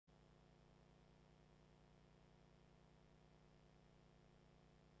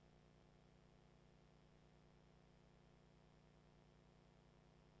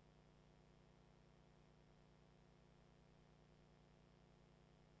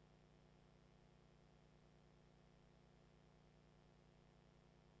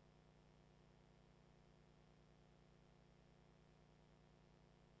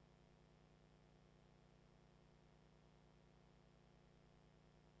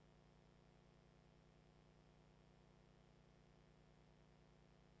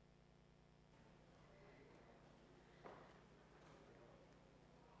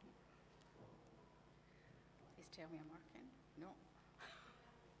tell me I'm working. No.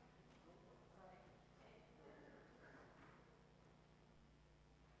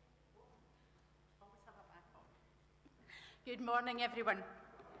 Good morning, everyone,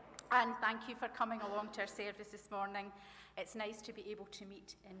 and thank you for coming along to our service this morning. It's nice to be able to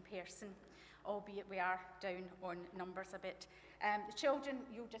meet in person, albeit we are down on numbers a bit. The children,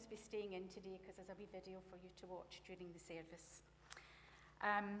 you'll just be staying in today because there's a wee video for you to watch during the service.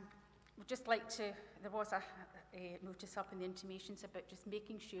 We'd just like to, there was a notice up in the intimations about just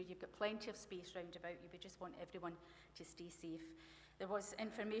making sure you've got plenty of space round about you. We just want everyone to stay safe. There was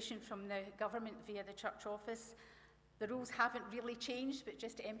information from the government via the church office. The rules haven't really changed, but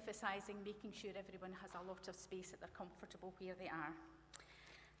just emphasising making sure everyone has a lot of space, that they're comfortable where they are.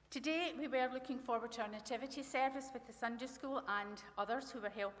 Today, we were looking forward to our nativity service with the Sunday school and others who were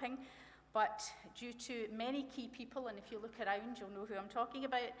helping, but due to many key people, and if you look around, you'll know who I'm talking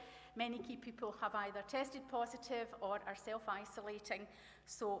about, many key people have either tested positive or are self-isolating,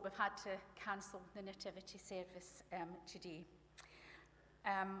 so we've had to cancel the nativity service today.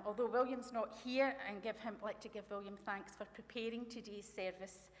 Although William's not here, and like to give William thanks for preparing today's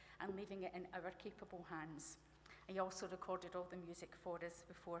service and leaving it in our capable hands. He also recorded all the music for us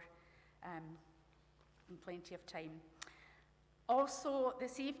before in plenty of time. Also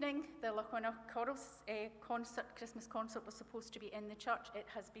this evening, the Lachwana Chorus Christmas concert was supposed to be in the church. It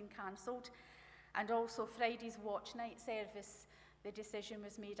has been cancelled. And also Friday's watch night service, the decision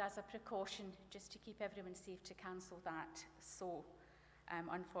was made as a precaution just to keep everyone safe to cancel that. So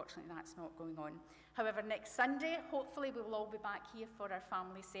unfortunately, that's not going on. However, next Sunday, hopefully, we will all be back here for our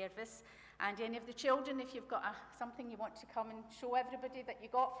family service. And any of the children, if you've got something you want to come and show everybody that you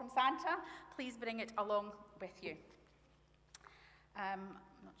got from Santa, please bring it along with you. I'm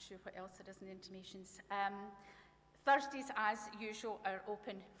not sure what else there is in the intimations. Thursdays, as usual, are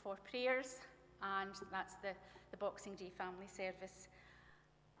open for prayers, and that's the Boxing Day family service.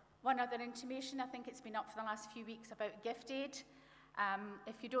 One other intimation, I think it's been up for the last few weeks, about gift aid.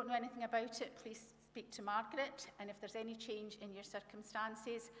 If you don't know anything about it, please speak to Margaret, and if there's any change in your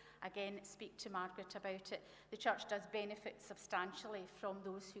circumstances, again, speak to Margaret about it. The church does benefit substantially from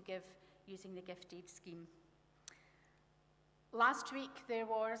those who give using the gift aid scheme. Last week it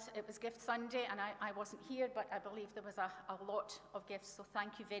was Gift Sunday, and I wasn't here, but I believe there was a lot of gifts, so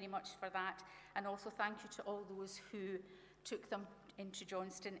thank you very much for that, and also thank you to all those who took them into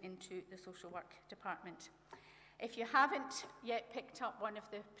Johnston, into the social work department. If you haven't yet picked up one of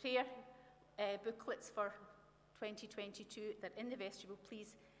the prayer booklets for 2022, they're in the vestibule.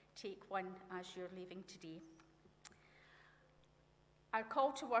 Please take one as you're leaving today. Our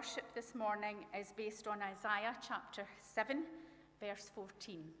call to worship this morning is based on Isaiah chapter 7, verse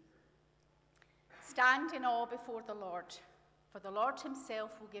 14. Stand in awe before the Lord, for the Lord himself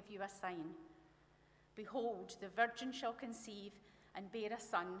will give you a sign. Behold, the virgin shall conceive and bear a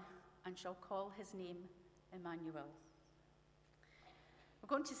son, and shall call his name Emmanuel. We're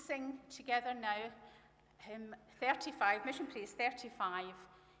going to sing together now hymn 35, Mission Praise 35,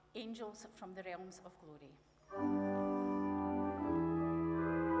 Angels from the Realms of Glory.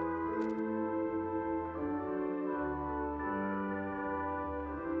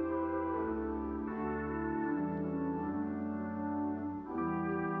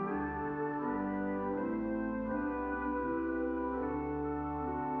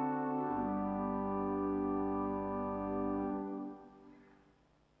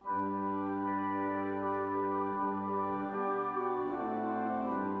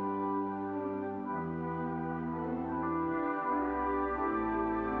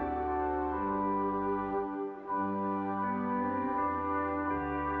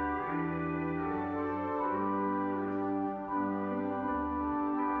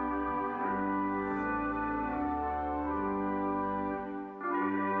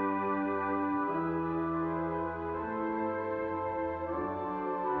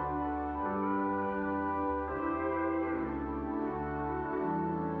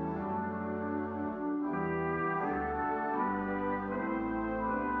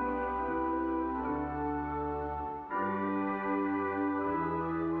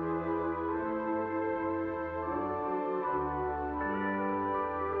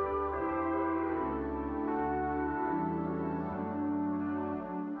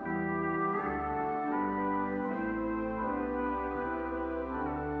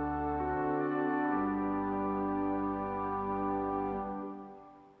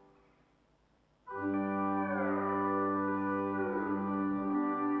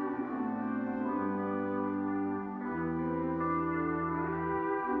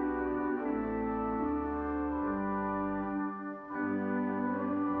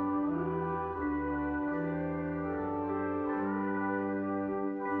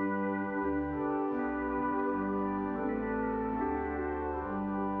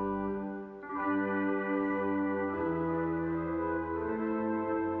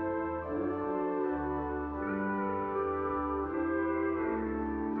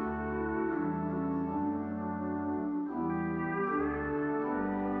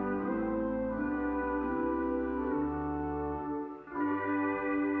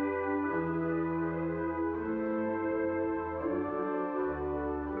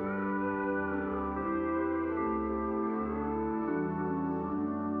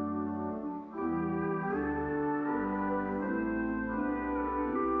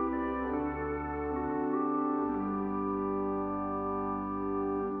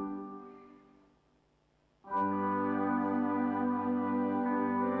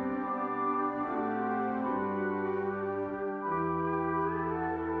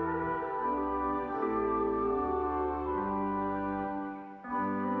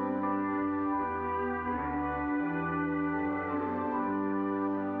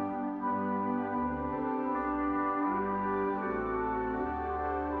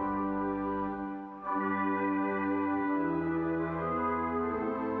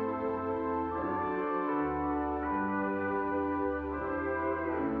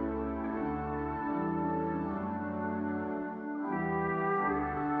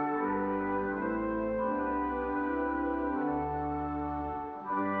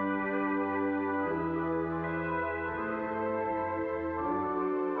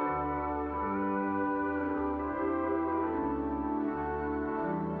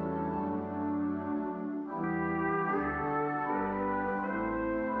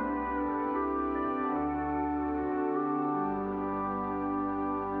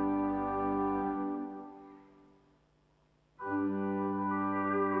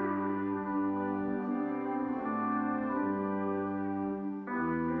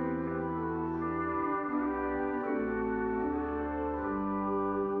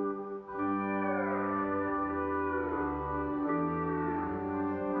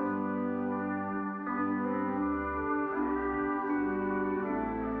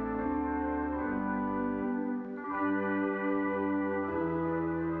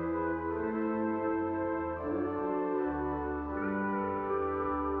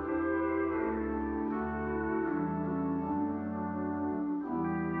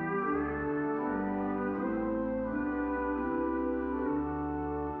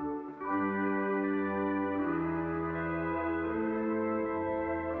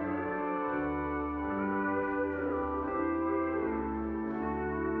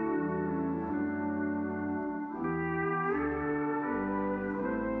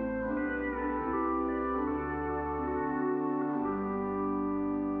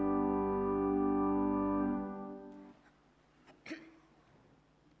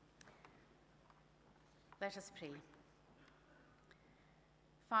 Let us pray.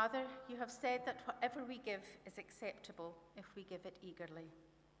 Father, you have said that whatever we give is acceptable if we give it eagerly.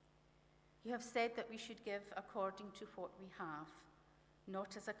 You have said that we should give according to what we have,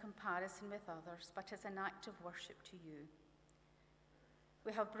 not as a comparison with others, but as an act of worship to you.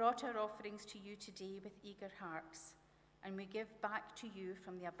 We have brought our offerings to you today with eager hearts, and we give back to you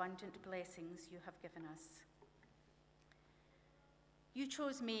from the abundant blessings you have given us. You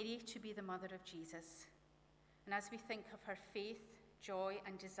chose Mary to be the mother of Jesus, and as we think of her faith, joy,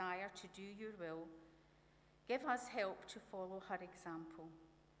 and desire to do your will, give us help to follow her example.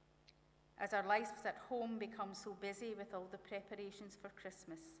 As our lives at home become so busy with all the preparations for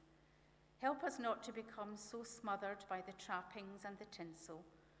Christmas, help us not to become so smothered by the trappings and the tinsel,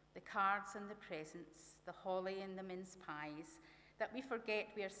 the cards and the presents, the holly and the mince pies, that we forget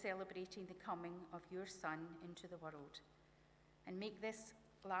we are celebrating the coming of your Son into the world. And make this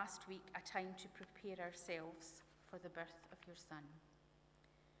last week a time to prepare ourselves for the birth of your Son.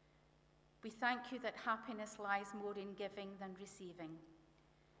 We thank you that happiness lies more in giving than receiving.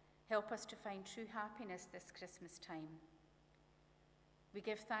 Help us to find true happiness this Christmas time. We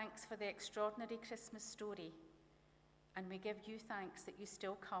give thanks for the extraordinary Christmas story, and we give you thanks that you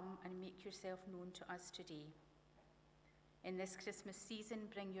still come and make yourself known to us today. In this Christmas season,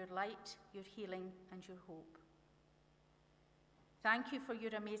 bring your light, your healing, and your hope. Thank you for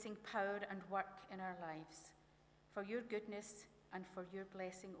your amazing power and work in our lives, for your goodness and for your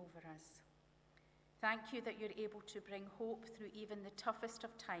blessing over us. Thank you that you're able to bring hope through even the toughest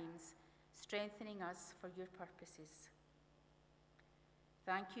of times, strengthening us for your purposes.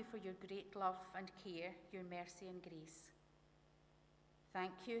 Thank you for your great love and care, your mercy and grace.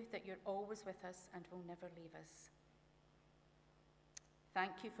 Thank you that you're always with us and will never leave us.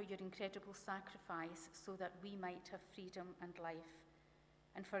 Thank you for your incredible sacrifice so that we might have freedom and life.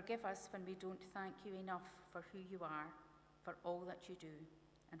 And forgive us when we don't thank you enough for who you are, for all that you do,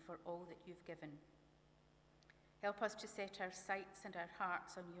 and for all that you've given. Help us to set our sights and our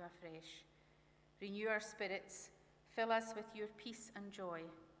hearts on you afresh. Renew our spirits. Fill us with your peace and joy.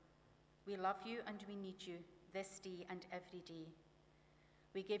 We love you and we need you this day and every day.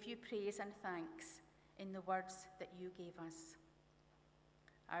 We give you praise and thanks in the words that you gave us.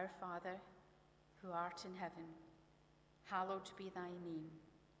 Our Father, who art in heaven, hallowed be thy name.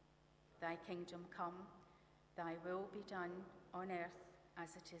 Thy kingdom come, thy will be done on earth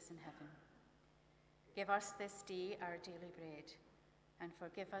as it is in heaven. Give us this day our daily bread, and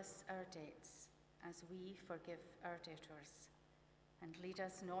forgive us our debts, as we forgive our debtors. And lead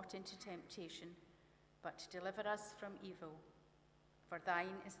us not into temptation, but deliver us from evil. For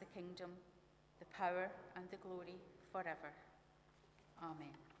thine is the kingdom, the power, and the glory forever.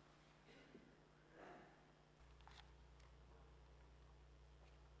 Amen.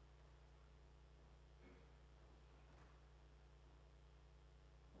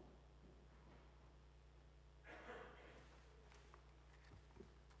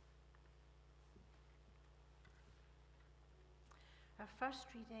 Our first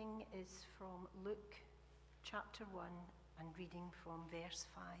reading is from Luke chapter 1 and reading from verse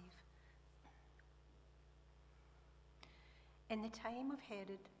 5. In the time of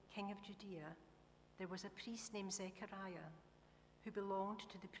Herod, king of Judea, there was a priest named Zechariah who belonged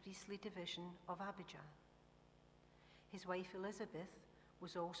to the priestly division of Abijah. His wife Elizabeth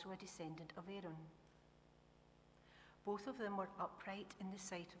was also a descendant of Aaron. Both of them were upright in the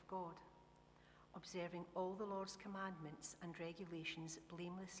sight of God, observing all the Lord's commandments and regulations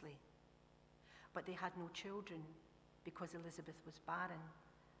blamelessly. But they had no children because Elizabeth was barren,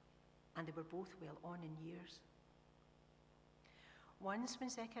 and they were both well on in years. Once when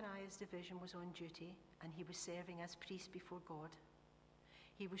Zechariah's division was on duty and he was serving as priest before God,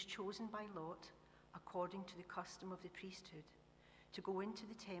 he was chosen by Lot, according to the custom of the priesthood, to go into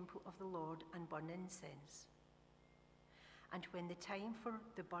the temple of the Lord and burn incense. And when the time for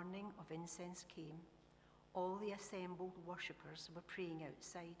the burning of incense came, all the assembled worshippers were praying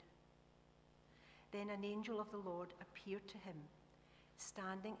outside. Then an angel of the Lord appeared to him,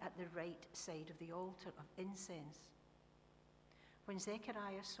 standing at the right side of the altar of incense. When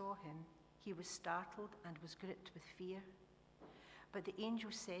Zechariah saw him, he was startled and was gripped with fear. But the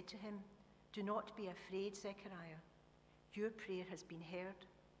angel said to him, "Do not be afraid, Zechariah. Your prayer has been heard.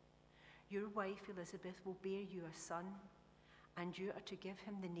 Your wife Elizabeth will bear you a son, and you are to give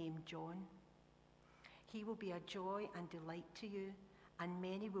him the name John. He will be a joy and delight to you, and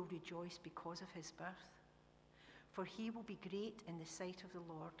many will rejoice because of his birth. For he will be great in the sight of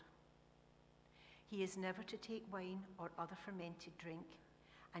the Lord. He is never to take wine or other fermented drink,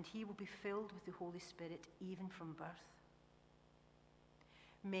 and he will be filled with the Holy Spirit even from birth.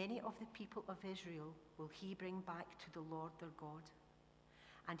 Many of the people of Israel will he bring back to the Lord their God,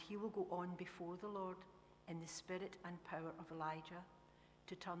 and he will go on before the Lord in the spirit and power of Elijah,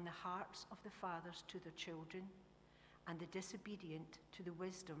 to turn the hearts of the fathers to their children, and the disobedient to the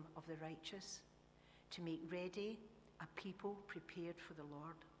wisdom of the righteous, to make ready a people prepared for the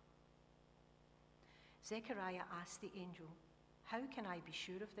Lord. Zechariah asked the angel, "How can I be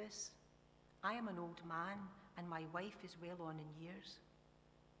sure of this? I am an old man, and my wife is well on in years."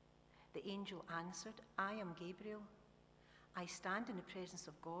 The angel answered, "I am Gabriel. I stand in the presence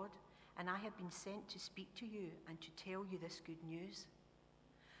of God, and I have been sent to speak to you and to tell you this good news.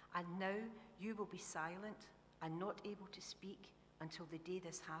 And now you will be silent and not able to speak until the day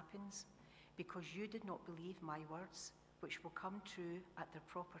this happens, because you did not believe my words, which will come true at their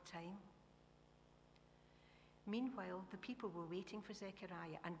proper time." Meanwhile, the people were waiting for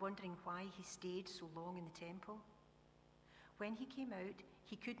Zechariah and wondering why he stayed so long in the temple. When he came out,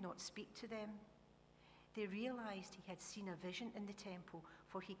 he could not speak to them. They realized he had seen a vision in the temple,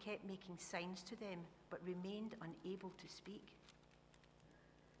 for he kept making signs to them, but remained unable to speak.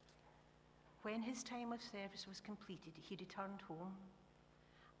 When his time of service was completed, he returned home.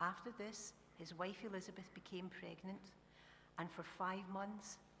 After this, his wife Elizabeth became pregnant, and for 5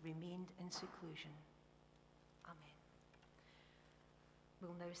 months remained in seclusion. Amen.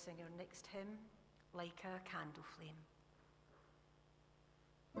 We'll now sing our next hymn, "Like a Candle Flame."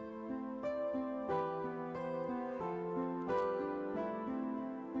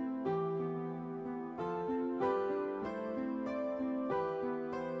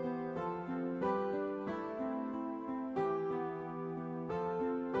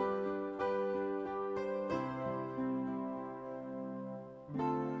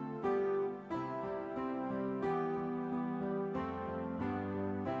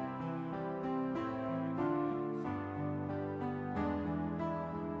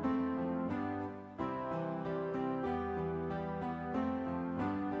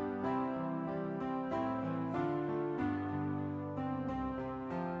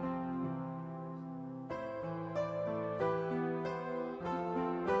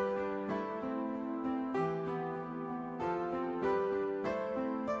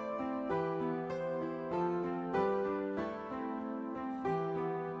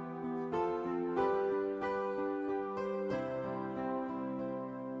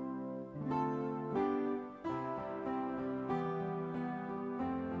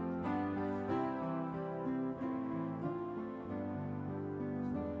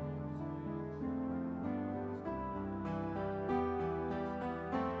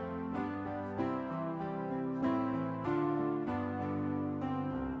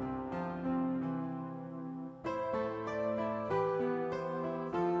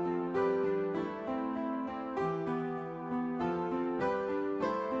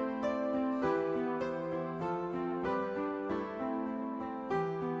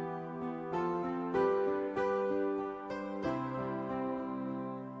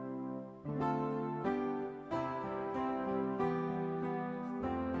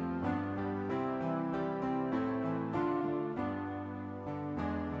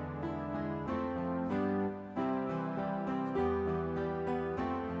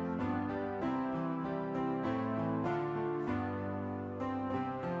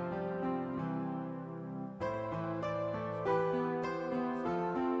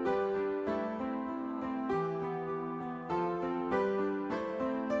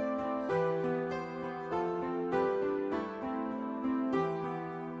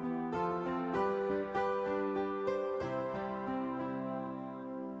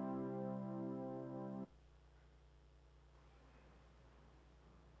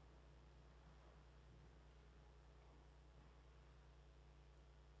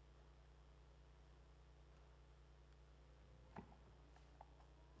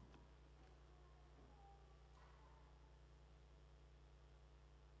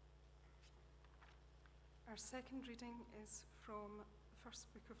 Our second reading is from the first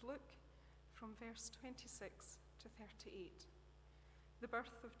book of Luke, from verse 26 to 38. The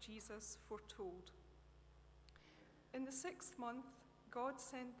birth of Jesus foretold. In the 6th month, God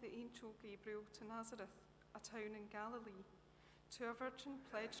sent the angel Gabriel to Nazareth, a town in Galilee, to a virgin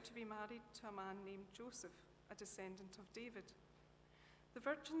pledged to be married to a man named Joseph, a descendant of David. The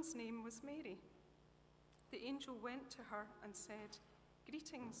virgin's name was Mary. The angel went to her and said,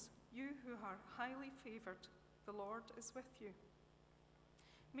 "Greetings, you who are highly favored, the Lord is with you."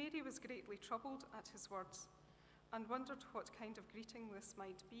 Mary was greatly troubled at his words and wondered what kind of greeting this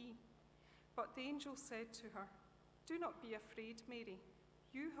might be. But the angel said to her, "Do not be afraid, Mary.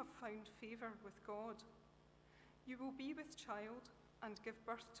 You have found favor with God. You will be with child and give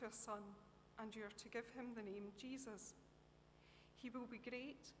birth to a son, and you are to give him the name Jesus. He will be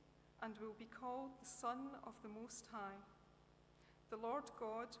great and will be called the Son of the Most High. The Lord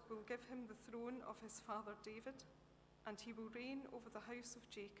God will give him the throne of his father David, and he will reign over the house of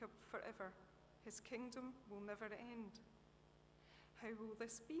Jacob forever. His kingdom will never end. How will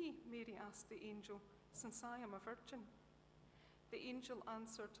this be? Mary asked the angel, since I am a virgin. The angel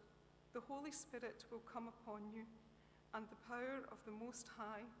answered, the Holy Spirit will come upon you, and the power of the Most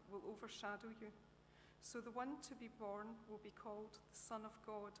High will overshadow you. So the one to be born will be called the Son of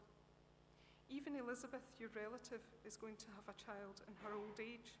God. Even Elizabeth, your relative, is going to have a child in her old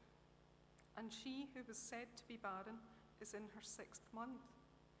age, and she who was said to be barren is in her 6th month,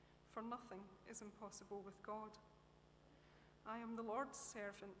 for nothing is impossible with God. I am the Lord's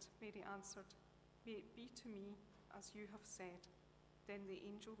servant, Mary answered. May it be to me as you have said. Then the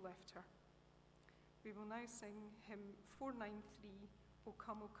angel left her. We will now sing hymn 493, O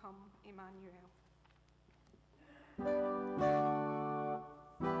come, Emmanuel.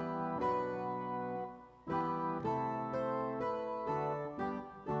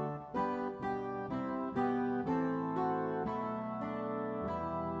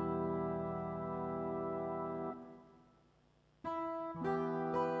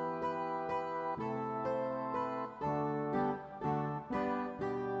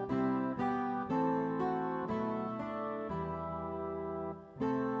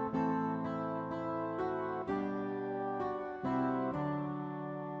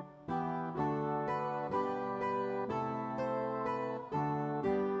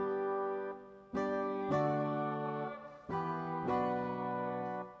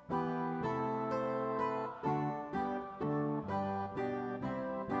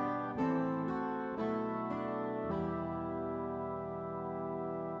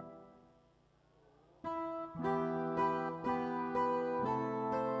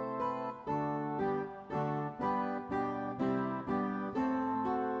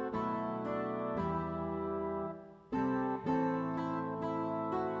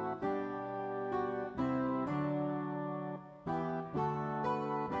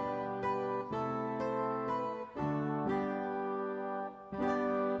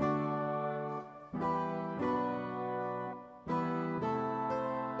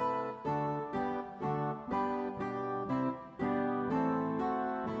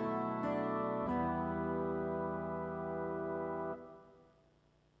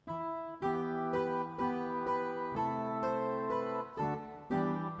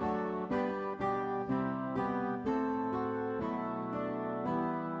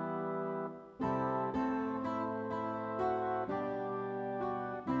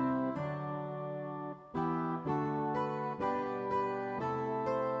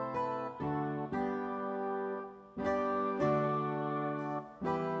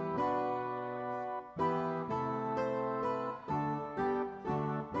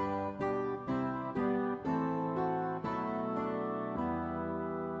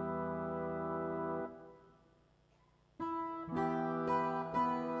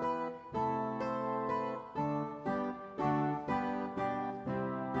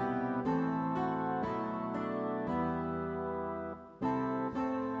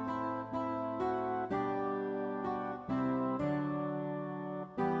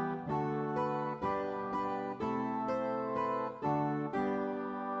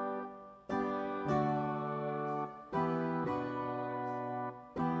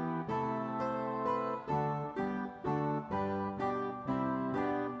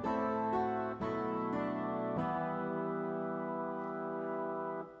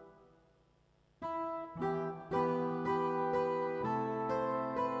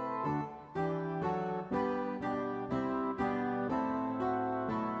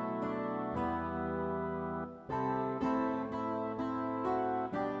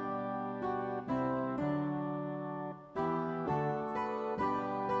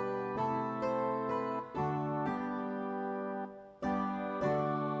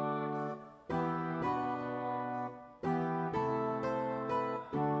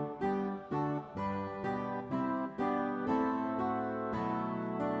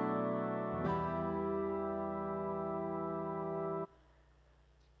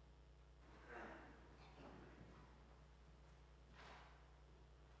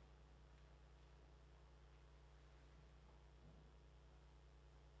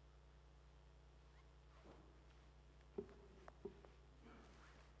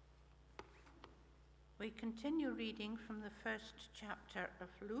 We continue reading from the first chapter of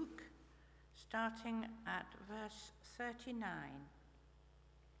Luke, starting at verse 39.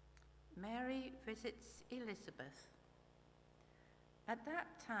 Mary visits Elizabeth. At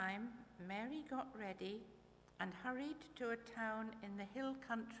that time, Mary got ready and hurried to a town in the hill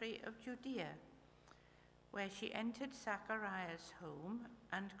country of Judea, where she entered Zachariah's home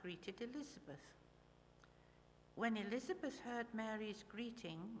and greeted Elizabeth. When Elizabeth heard Mary's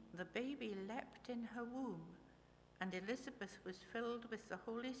greeting, the baby leapt in her womb, and Elizabeth was filled with the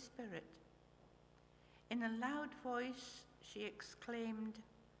Holy Spirit. In a loud voice, she exclaimed,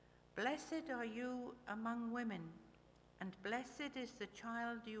 "Blessed are you among women, and blessed is the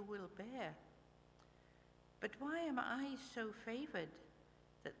child you will bear. But why am I so favored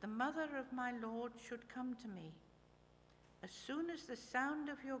that the mother of my Lord should come to me? As soon as the sound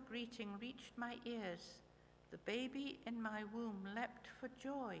of your greeting reached my ears, the baby in my womb leapt for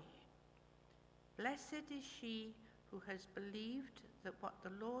joy. Blessed is she who has believed that what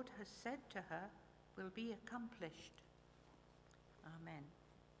the Lord has said to her will be accomplished." Amen.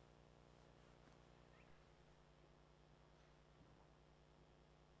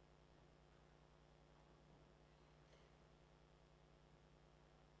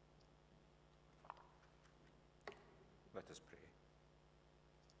 Let us pray.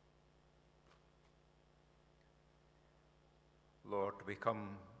 Lord, we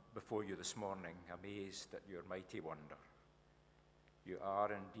come before you this morning amazed at your mighty wonder. You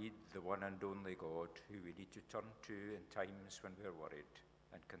are indeed the one and only God who we need to turn to in times when we're worried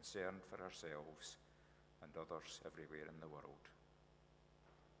and concerned for ourselves and others everywhere in the world.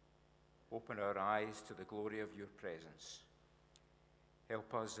 Open our eyes to the glory of your presence.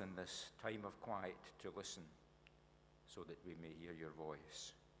 Help us in this time of quiet to listen so that we may hear your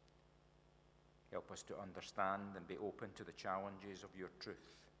voice. Help us to understand and be open to the challenges of your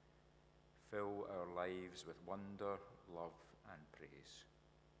truth. Fill our lives with wonder, love, and praise.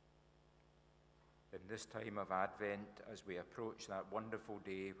 In this time of Advent, as we approach that wonderful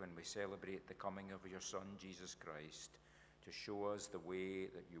day when we celebrate the coming of your Son, Jesus Christ, to show us the way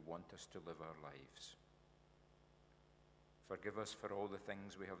that you want us to live our lives. Forgive us for all the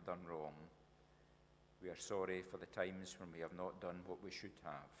things we have done wrong. We are sorry for the times when we have not done what we should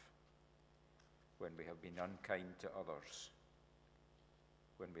have, when we have been unkind to others,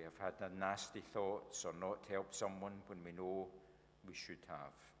 when we have had nasty thoughts or not helped someone when we know we should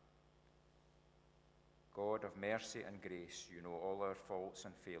have. God of mercy and grace, you know all our faults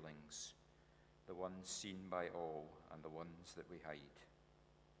and failings, the ones seen by all and the ones that we hide.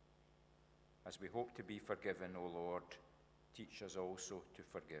 As we hope to be forgiven, O Lord, teach us also to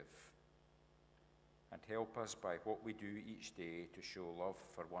forgive. And help us by what we do each day to show love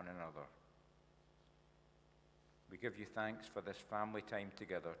for one another. We give you thanks for this family time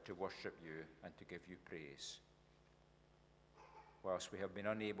together to worship you and to give you praise. Whilst we have been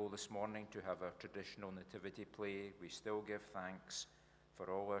unable this morning to have our traditional nativity play, we still give thanks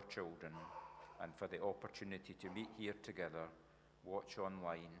for all our children and for the opportunity to meet here together, watch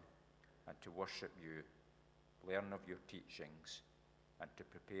online, and to worship you, learn of your teachings, and to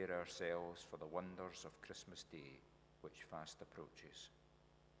prepare ourselves for the wonders of Christmas Day, which fast approaches.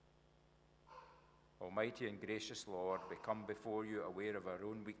 Almighty and gracious Lord, we come before you aware of our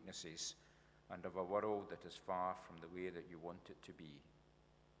own weaknesses and of a world that is far from the way that you want it to be.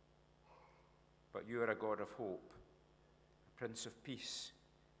 But you are a God of hope, a Prince of Peace,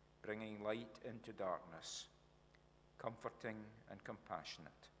 bringing light into darkness, comforting and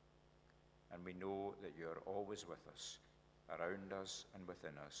compassionate. And we know that you are always with us, around us and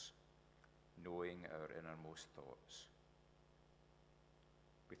within us, knowing our innermost thoughts.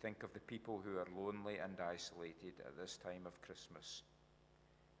 We think of the people who are lonely and isolated at this time of Christmas,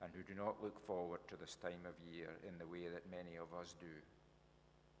 and who do not look forward to this time of year in the way that many of us do.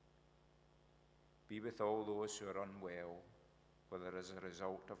 Be with all those who are unwell, whether as a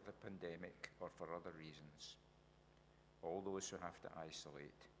result of the pandemic or for other reasons, all those who have to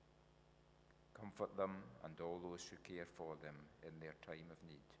isolate. Comfort them and all those who care for them in their time of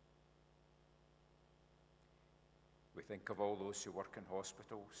need. We think of all those who work in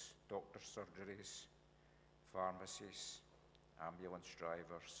hospitals, doctors' surgeries, pharmacies, ambulance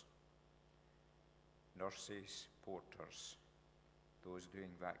drivers, nurses, porters, those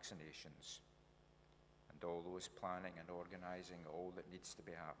doing vaccinations, and all those planning and organising all that needs to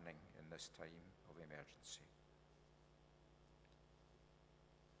be happening in this time of emergency.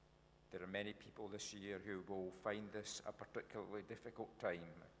 There are many people this year who will find this a particularly difficult time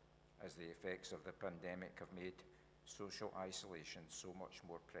as the effects of the pandemic have made social isolation so much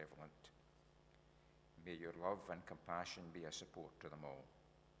more prevalent. May your love and compassion be a support to them all.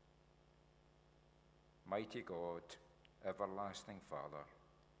 Mighty God, everlasting Father,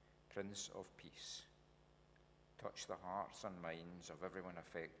 Prince of Peace, touch the hearts and minds of everyone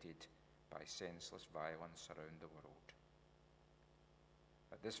affected by senseless violence around the world.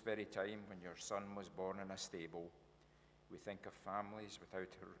 At this very time, when your son was born in a stable, we think of families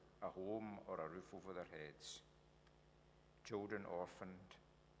without a home or a roof over their heads, children orphaned,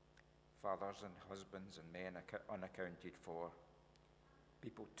 fathers and husbands and men unaccounted for,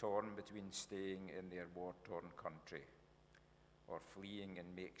 people torn between staying in their war-torn country or fleeing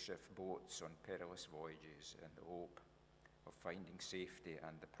in makeshift boats on perilous voyages in the hope of finding safety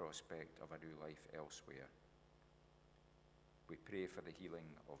and the prospect of a new life elsewhere. We pray for the healing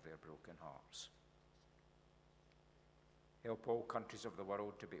of their broken hearts. Help all countries of the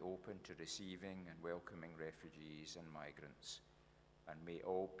world to be open to receiving and welcoming refugees and migrants, and may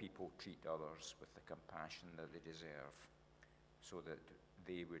all people treat others with the compassion that they deserve, so that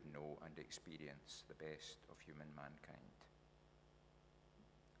they would know and experience the best of human mankind.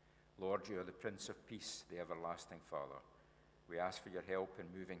 Lord, you are the Prince of Peace, the everlasting Father. We ask for your help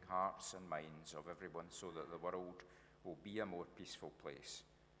in moving hearts and minds of everyone so that the world will be a more peaceful place,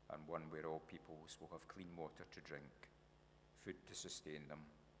 and one where all peoples will have clean water to drink, food to sustain them,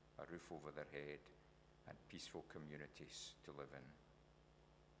 a roof over their head, and peaceful communities to live in.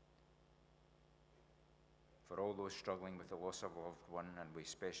 For all those struggling with the loss of a loved one, and we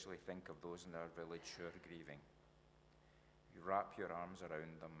especially think of those in our village who are grieving, you wrap your arms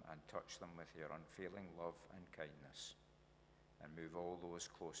around them and touch them with your unfailing love and kindness, and move all those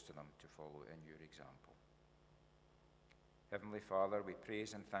close to them to follow in your example. Heavenly Father, we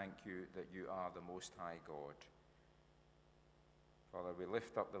praise and thank you that you are the Most High God. Father, we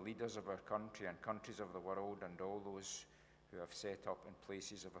lift up the leaders of our country and countries of the world and all those who have set up in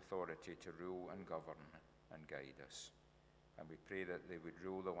places of authority to rule and govern and guide us. And we pray that they would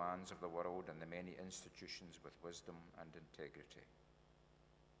rule the lands of the world and the many institutions with wisdom and integrity.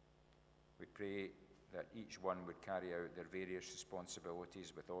 We pray that each one would carry out their various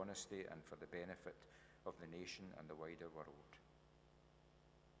responsibilities with honesty and for the benefit of the nation and the wider world.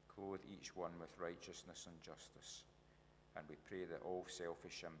 Clothe each one with righteousness and justice, and we pray that all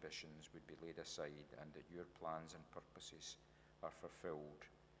selfish ambitions would be laid aside and that your plans and purposes are fulfilled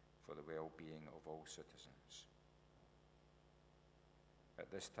for the well-being of all citizens.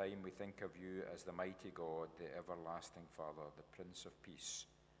 At this time we think of you as the mighty God, the everlasting Father, the Prince of Peace,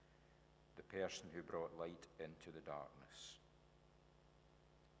 the person who brought light into the darkness.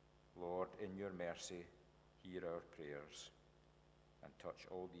 Lord, in your mercy, hear our prayers and touch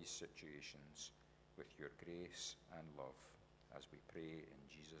all these situations with your grace and love, as we pray in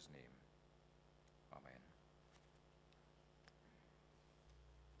Jesus' name. Amen.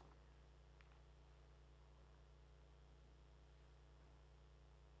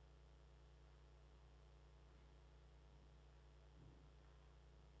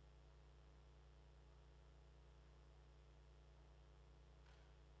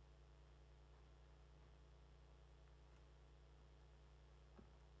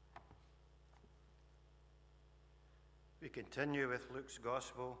 We continue with Luke's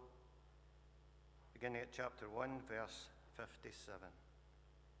Gospel, beginning at chapter 1, verse 57,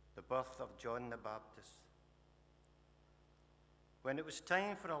 the birth of John the Baptist. When it was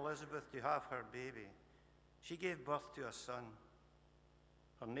time for Elizabeth to have her baby, she gave birth to a son.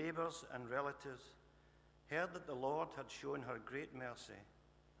 Her neighbors and relatives heard that the Lord had shown her great mercy,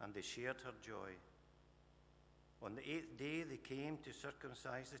 and they shared her joy. On the 8th day they came to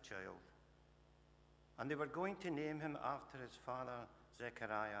circumcise the child, and they were going to name him after his father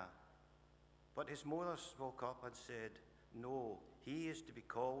Zechariah. But his mother spoke up and said, "No, he is to be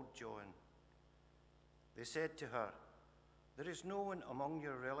called John." They said to her, "There is no one among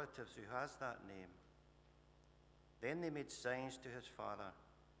your relatives who has that name." Then they made signs to his father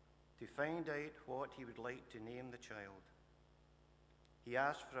to find out what he would like to name the child. He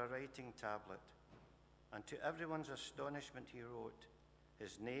asked for a writing tablet, and to everyone's astonishment he wrote,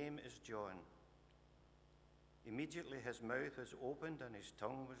 "His name is John." Immediately his mouth was opened and his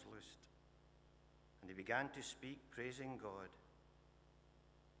tongue was loosed, and he began to speak, praising God.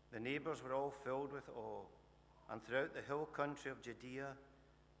 The neighbors were all filled with awe, and throughout the hill country of Judea,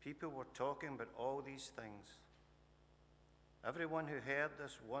 people were talking about all these things. Everyone who heard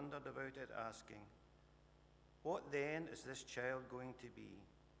this wondered about it, asking, "What then is this child going to be?"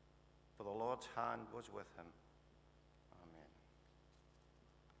 For the Lord's hand was with him. Amen.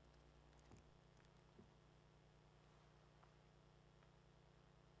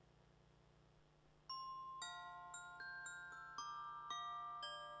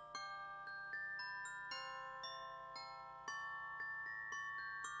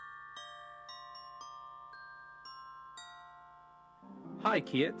 Hi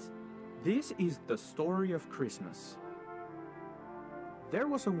kids, this is the story of Christmas. There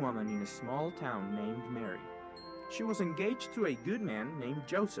was a woman in a small town named Mary. She was engaged to a good man named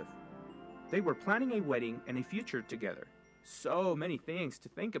Joseph. They were planning a wedding and a future together. So many things to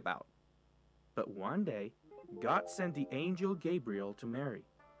think about. But one day, God sent the angel Gabriel to Mary.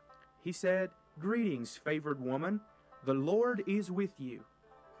 He said, "Greetings, favored woman. The Lord is with you."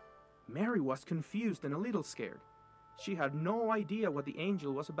 Mary was confused and a little scared. She had no idea what the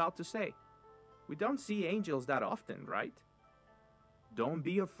angel was about to say. We don't see angels that often, right? "Don't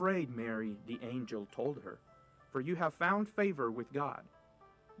be afraid, Mary," the angel told her, "for you have found favor with God.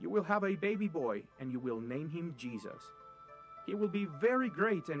 You will have a baby boy, and you will name him Jesus. He will be very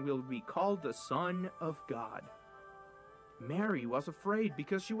great and will be called the Son of God." Mary was afraid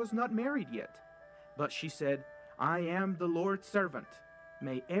because she was not married yet. But she said, "I am the Lord's servant.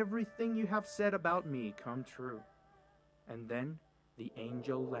 May everything you have said about me come true." And then the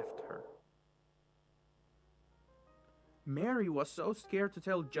angel left her. Mary was so scared to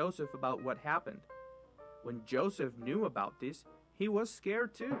tell Joseph about what happened. When Joseph knew about this, he was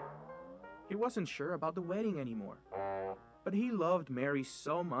scared too. He wasn't sure about the wedding anymore. But he loved Mary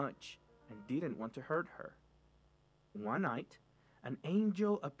so much and didn't want to hurt her. One night, an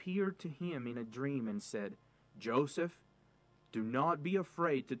angel appeared to him in a dream and said, "Joseph, do not be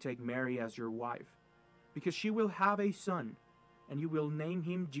afraid to take Mary as your wife, because she will have a son, and you will name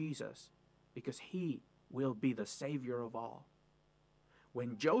him Jesus, because he will be the Savior of all."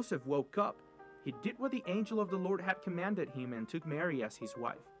 When Joseph woke up, he did what the angel of the Lord had commanded him and took Mary as his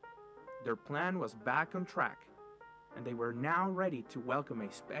wife. Their plan was back on track, and they were now ready to welcome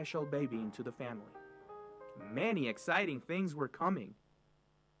a special baby into the family. Many exciting things were coming.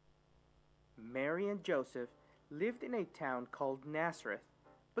 Mary and Joseph lived in a town called Nazareth,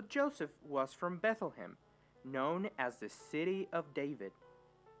 but Joseph was from Bethlehem, known as the city of David.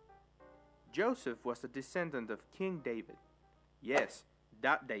 Joseph was a descendant of King David. Yes,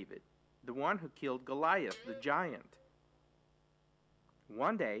 that David, the one who killed Goliath the giant.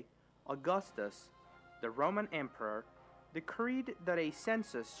 One day, Augustus, the Roman emperor, decreed that a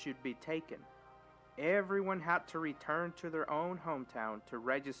census should be taken. Everyone had to return to their own hometown to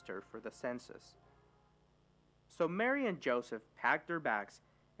register for the census. So Mary and Joseph packed their bags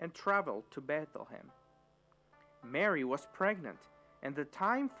and traveled to Bethlehem. Mary was pregnant, and the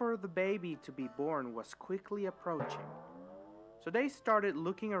time for the baby to be born was quickly approaching. So they started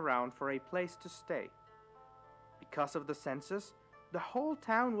looking around for a place to stay. Because of the census, the whole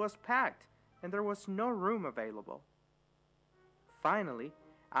town was packed, and there was no room available. Finally,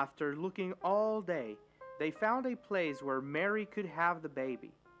 after looking all day, they found a place where Mary could have the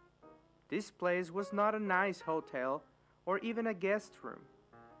baby. This place was not a nice hotel or even a guest room.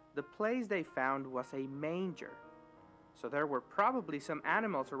 The place they found was a manger, so there were probably some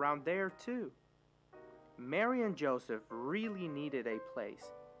animals around there too. Mary and Joseph really needed a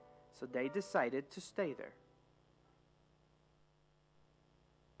place, so they decided to stay there.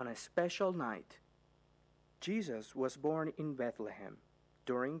 On a special night, Jesus was born in Bethlehem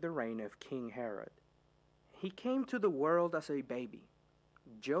during the reign of King Herod. He came to the world as a baby.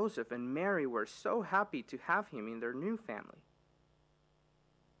 Joseph and Mary were so happy to have him in their new family.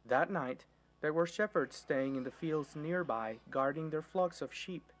 That night, there were shepherds staying in the fields nearby, guarding their flocks of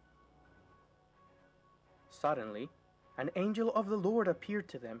sheep. Suddenly, an angel of the Lord appeared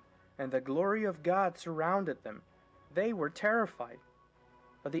to them, and the glory of God surrounded them. They were terrified.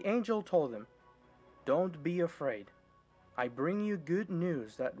 But the angel told them, "Don't be afraid. I bring you good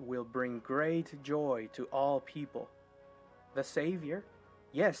news that will bring great joy to all people. The Savior,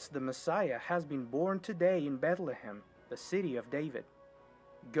 yes, the Messiah, has been born today in Bethlehem, the city of David.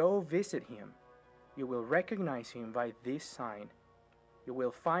 Go visit him. You will recognize him by this sign. You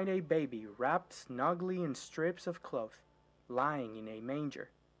will find a baby wrapped snugly in strips of cloth, lying in a manger."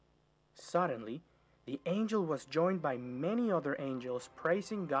 Suddenly, the angel was joined by many other angels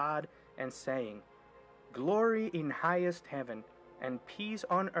praising God and saying, "Glory in highest heaven, and peace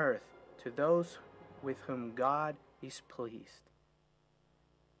on earth to those with whom God is pleased."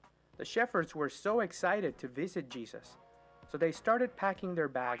 The shepherds were so excited to visit Jesus, so they started packing their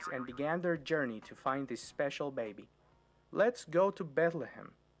bags and began their journey to find this special baby. Let's go to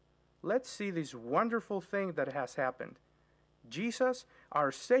Bethlehem. Let's see this wonderful thing that has happened. Jesus,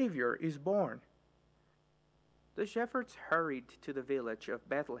 our Savior, is born. The shepherds hurried to the village of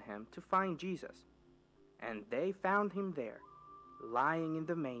Bethlehem to find Jesus, and they found him there, lying in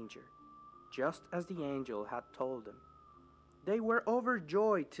the manger, just as the angel had told them. They were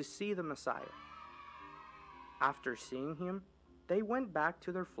overjoyed to see the Messiah. After seeing him, they went back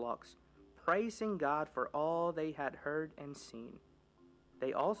to their flocks, praising God for all they had heard and seen.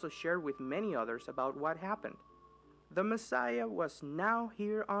 They also shared with many others about what happened. The Messiah was now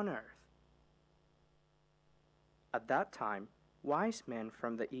here on earth. At that time, wise men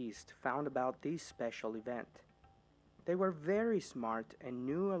from the east found about this special event. They were very smart and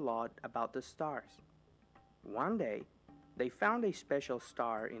knew a lot about the stars. One day, they found a special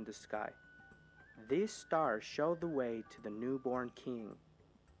star in the sky. This star showed the way to the newborn king.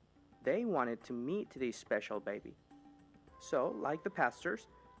 They wanted to meet this special baby. So, like the pastors,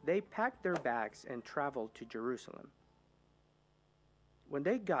 they packed their bags and traveled to Jerusalem. When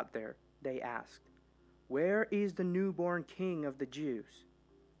they got there, they asked, "Where is the newborn king of the Jews?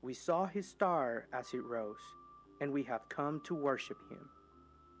 We saw his star as it rose, and we have come to worship him."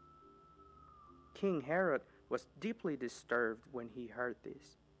 King Herod was deeply disturbed when he heard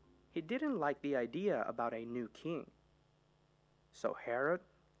this. He didn't like the idea about a new king. So Herod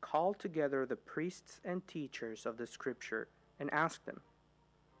called together the priests and teachers of the scripture and asked them,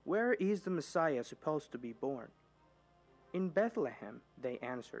 "Where is the Messiah supposed to be born?" "In Bethlehem," they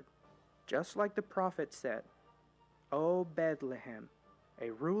answered, just like the prophet said, "O Bethlehem,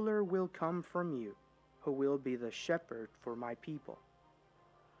 a ruler will come from you, who will be the shepherd for my people."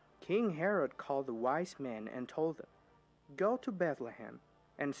 King Herod called the wise men and told them, "Go to Bethlehem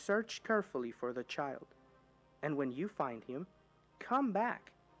and search carefully for the child. And when you find him, come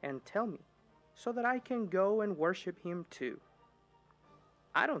back and tell me, so that I can go and worship him too."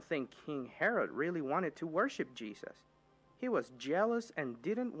 I don't think King Herod really wanted to worship Jesus. He was jealous and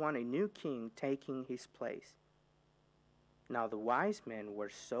didn't want a new king taking his place. Now the wise men were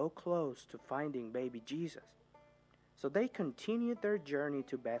so close to finding baby Jesus, so they continued their journey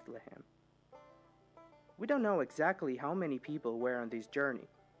to Bethlehem. We don't know exactly how many people were on this journey,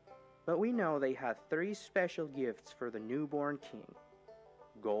 but we know they had 3 special gifts for the newborn king: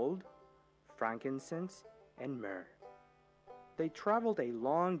 gold, frankincense, and myrrh. They traveled a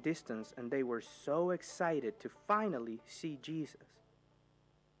long distance and they were so excited to finally see Jesus.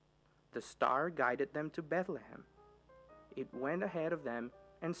 The star guided them to Bethlehem. It went ahead of them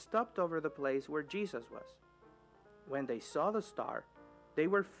and stopped over the place where Jesus was. When they saw the star, they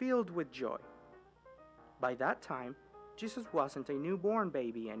were filled with joy. By that time, Jesus wasn't a newborn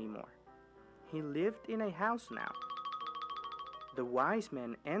baby anymore. He lived in a house now. The wise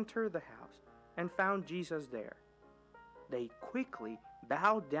men entered the house and found Jesus there. They quickly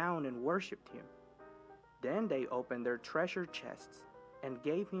bowed down and worshipped him. Then they opened their treasure chests and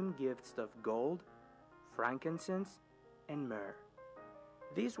gave him gifts of gold, frankincense, and myrrh.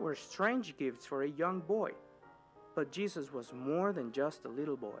 These were strange gifts for a young boy, but Jesus was more than just a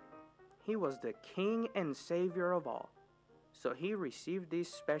little boy. He was the King and Savior of all, so he received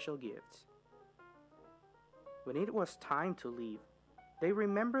these special gifts. When it was time to leave, they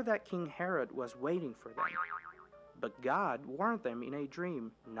remembered that King Herod was waiting for them. But God warned them in a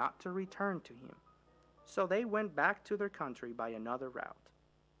dream not to return to him, so they went back to their country by another route.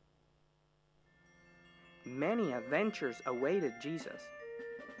 Many adventures awaited Jesus.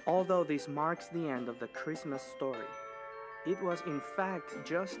 Although this marks the end of the Christmas story, it was in fact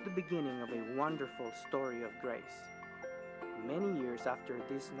just the beginning of a wonderful story of grace. Many years after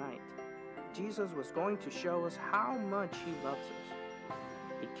this night, Jesus was going to show us how much he loves us.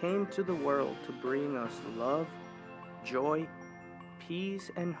 He came to the world to bring us love, joy, peace,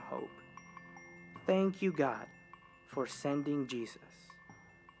 and hope. Thank you, God, for sending Jesus.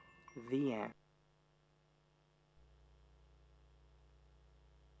 The end.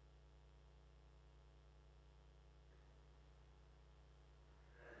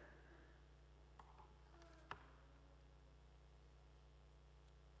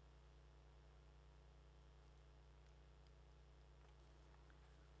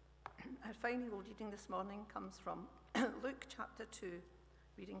 Our final reading this morning comes from Luke chapter 2,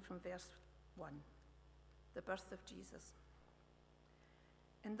 reading from verse 1, the birth of Jesus.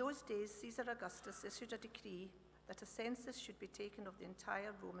 In those days, Caesar Augustus issued a decree that a census should be taken of the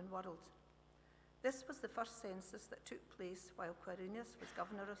entire Roman world. This was the first census that took place while Quirinius was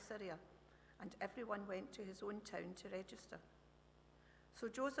governor of Syria, and everyone went to his own town to register. So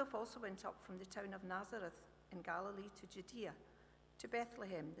Joseph also went up from the town of Nazareth in Galilee to Judea, to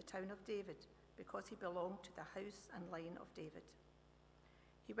Bethlehem, the town of David, because he belonged to the house and line of David.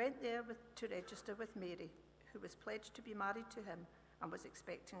 He went there to register with Mary, who was pledged to be married to him and was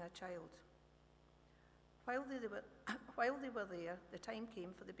expecting a child. While they were there, the time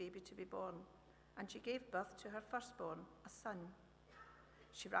came for the baby to be born, and she gave birth to her firstborn, a son.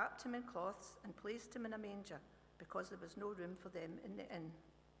 She wrapped him in cloths and placed him in a manger, because there was no room for them in the inn.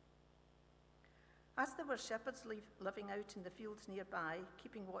 As there were shepherds living out in the fields nearby,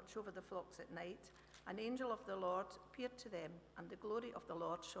 keeping watch over the flocks at night, an angel of the Lord appeared to them, and the glory of the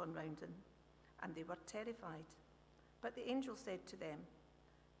Lord shone round them, and they were terrified. But the angel said to them,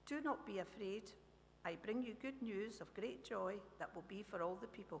 "Do not be afraid. I bring you good news of great joy that will be for all the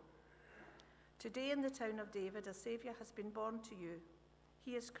people. Today in the town of David, a Saviour has been born to you.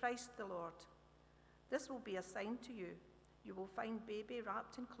 He is Christ the Lord. This will be a sign to you. You will find baby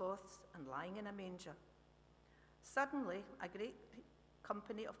wrapped in cloths and lying in a manger. Suddenly, a great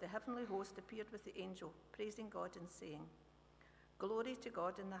company of the heavenly host appeared with the angel, praising God and saying, Glory to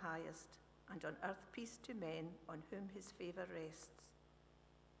God in the highest, and on earth peace to men on whom his favour rests.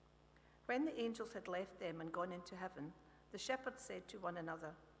 When the angels had left them and gone into heaven, the shepherds said to one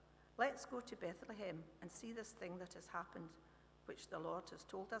another, Let's go to Bethlehem and see this thing that has happened, which the Lord has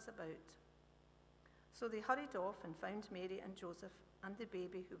told us about. So they hurried off and found Mary and Joseph and the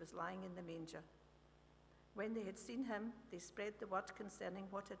baby who was lying in the manger. When they had seen him, they spread the word concerning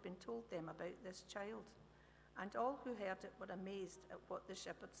what had been told them about this child, and all who heard it were amazed at what the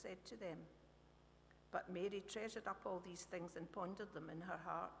shepherds said to them. But Mary treasured up all these things and pondered them in her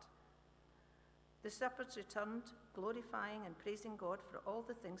heart. The shepherds returned, glorifying and praising God for all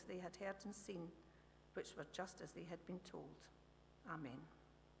the things they had heard and seen, which were just as they had been told. Amen.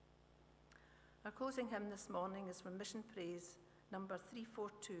 Our closing hymn this morning is from Mission Praise, number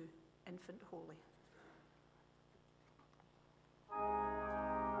 342, Infant Holy.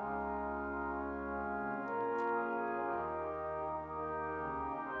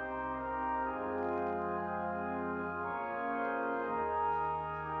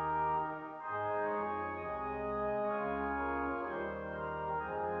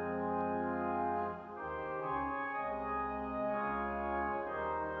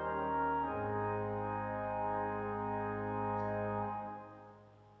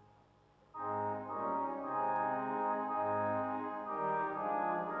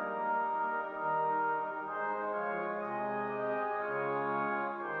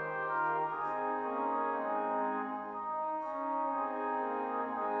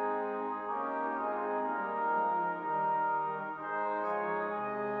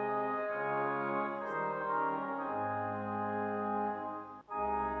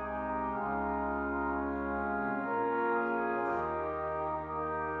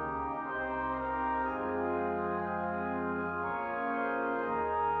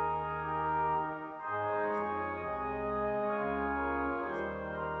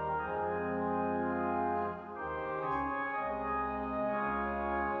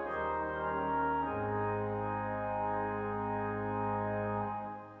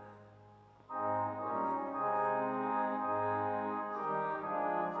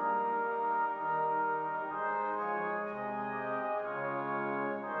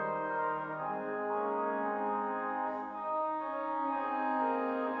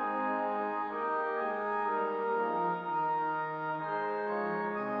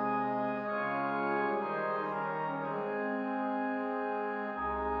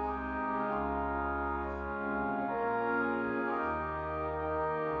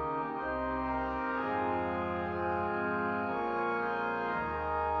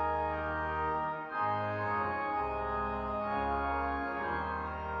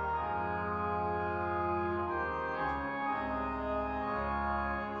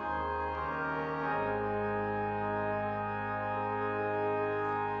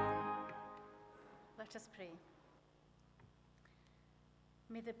 Let us pray.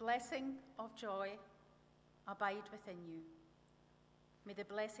 May the blessing of joy abide within you. May the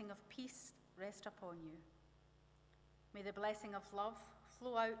blessing of peace rest upon you. May the blessing of love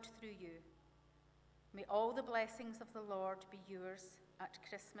flow out through you. May all the blessings of the Lord be yours at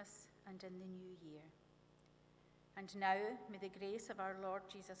Christmas and in the new year. And now may the grace of our Lord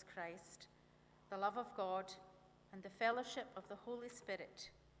Jesus Christ, the love of God, and the fellowship of the Holy Spirit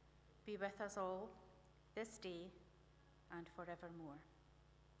be with us all this day and forevermore.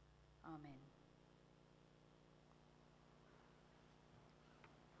 Amen.